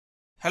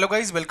Hello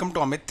guys, welcome to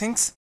Amit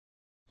Things.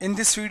 In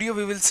this video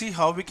we will see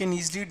how we can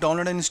easily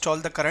download and install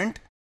the current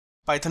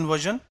Python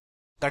version,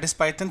 that is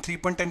Python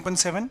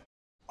 3.10.7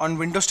 on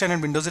Windows 10 and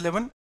Windows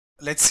 11.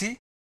 Let's see.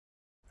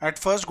 At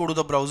first go to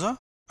the browser.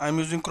 I am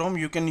using Chrome,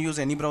 you can use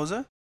any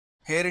browser.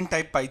 Here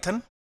type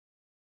Python.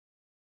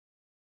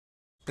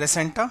 Press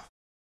enter.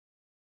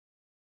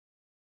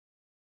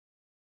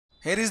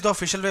 Here is the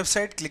official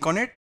website, click on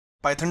it,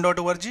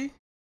 python.org.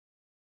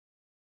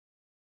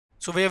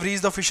 So we have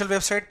reached the official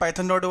website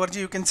python.org.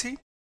 You can see.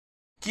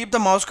 Keep the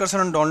mouse cursor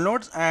on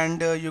downloads and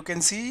you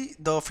can see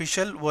the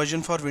official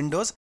version for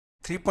Windows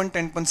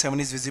 3.10.7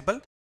 is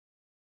visible.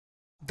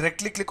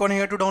 Directly click on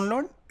here to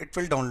download. It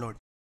will download.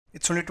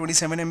 It's only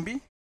 27 MB.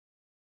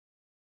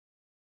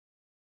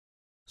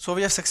 So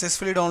we have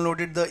successfully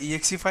downloaded the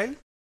exe file,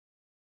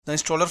 the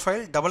installer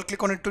file. Double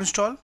click on it to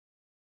install.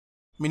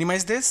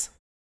 Minimize this.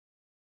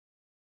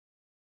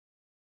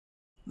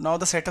 Now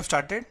the setup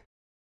started.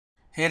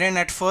 Herein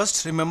at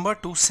first remember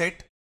to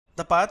set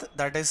the path,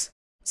 that is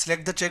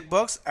select the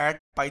checkbox add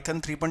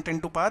Python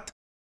 3.10 path.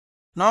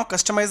 Now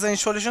customize the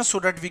installation so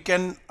that we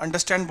can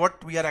understand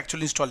what we are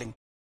actually installing.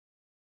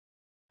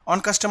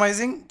 On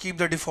customizing, keep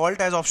the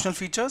default as optional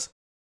features.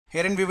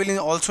 Herein we will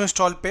also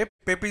install pip.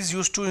 Pip is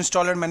used to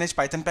install and manage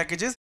Python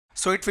packages,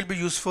 so it will be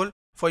useful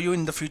for you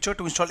in the future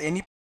to install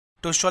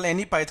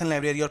any Python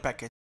library or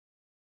package.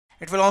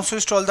 It will also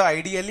install the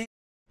IDLE.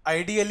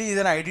 IDLE is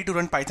an ID to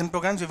run Python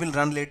programs we will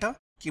run later.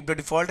 Keep the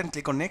default and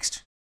click on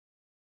next.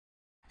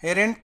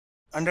 Herein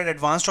under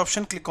advanced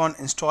option click on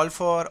install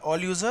for all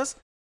users.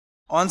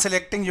 On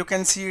selecting you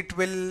can see it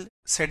will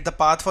set the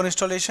path for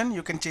installation.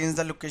 You can change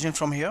the location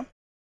from here,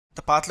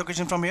 the path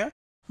location from here,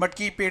 but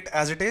keep it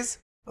as it is.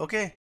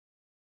 Okay.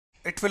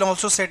 It will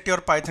also set your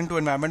Python to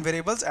environment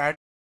variables. Add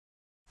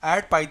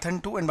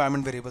Python to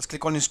environment variables.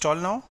 Click on install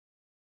now.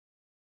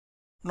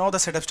 Now the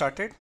setup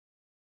started.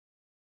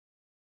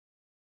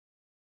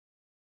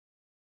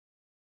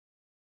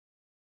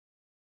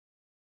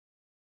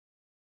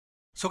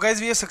 So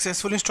guys, we have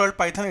successfully installed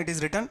Python. It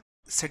is written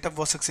setup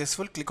was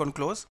successful. Click on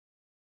close.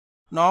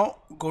 Now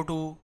go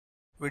to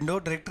window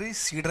directory,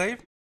 C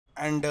drive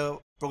and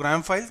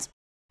program files.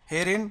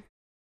 Herein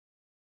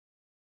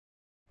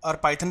our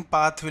Python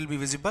path will be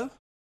visible.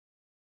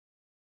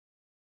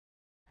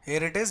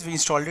 Here it is. We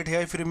installed it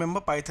here if you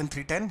remember, Python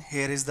 3.10.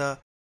 Here is the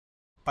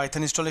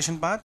Python installation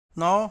path.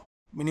 Now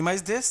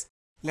minimize this.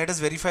 Let us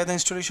verify the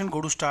installation.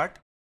 Go to start.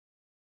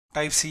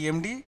 Type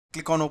cmd.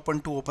 Click on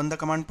open to open the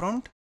command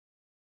prompt.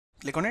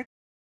 Click on it.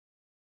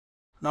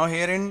 Now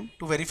herein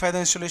to verify the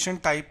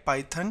installation type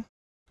python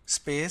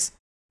space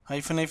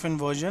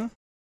 -version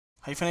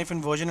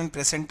and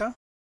press enter.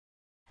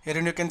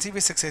 Herein you can see we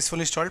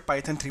successfully installed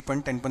Python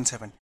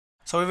 3.10.7.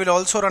 So we will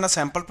also run a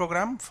sample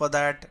program. For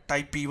that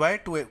type py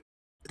to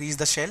reach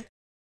the shell,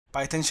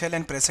 Python shell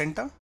and press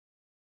enter.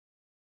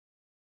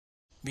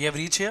 We have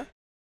reached here.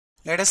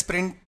 Let us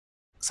print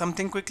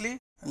something quickly.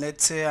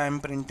 Let's say I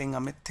am printing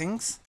Amit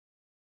things.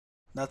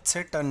 That's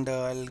it, and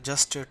I'll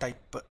just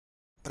type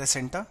press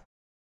enter.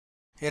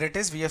 Here it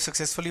is. We have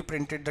successfully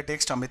printed the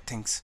text Amit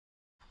things.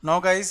 Now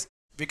guys,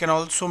 we can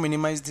also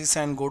minimize this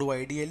and go to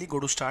IDLE. Go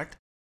to start.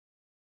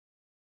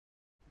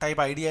 Type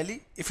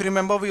IDLE. If you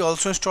remember, we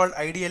also installed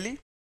IDLE.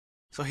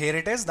 So here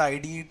it is, the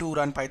IDE to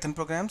run Python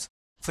programs.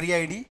 Free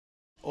IDE,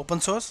 open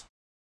source.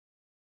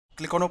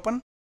 Click on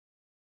open.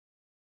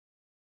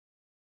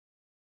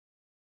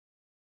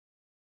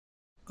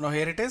 Now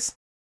here it is.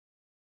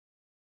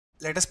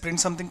 Let us print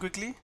something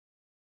quickly.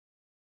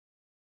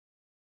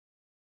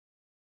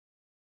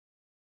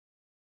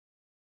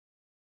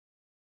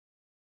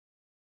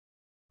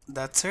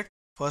 That's it,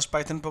 first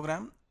Python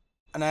program,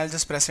 and I'll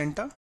just press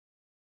enter.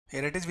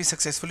 Here it is, we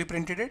successfully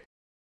printed it.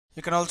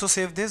 You can also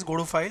save this. Go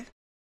to file,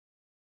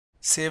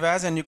 save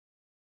as, and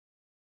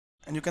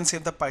you can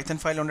save the Python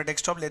file on the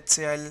desktop. Let's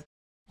say I'll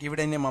give it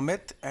a name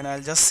Amit and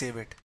I'll just save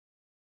it.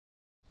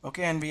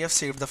 Okay, and we have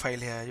saved the file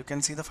here. You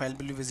can see the file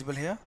will be visible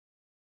here,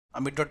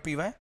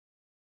 amit.py,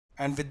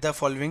 and with the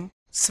following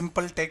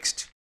simple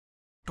text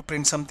to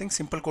print something,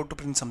 simple code to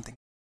print something.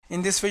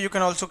 In this way you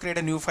can also create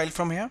a new file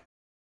from here.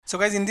 So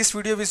guys, in this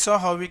video we saw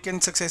how we can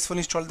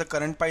successfully install the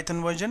current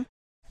Python version.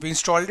 We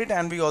installed it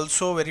and we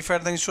also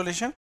verified the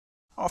installation.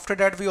 After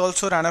that we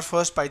also ran our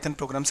first Python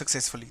program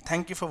successfully.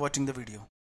 Thank you for watching the video.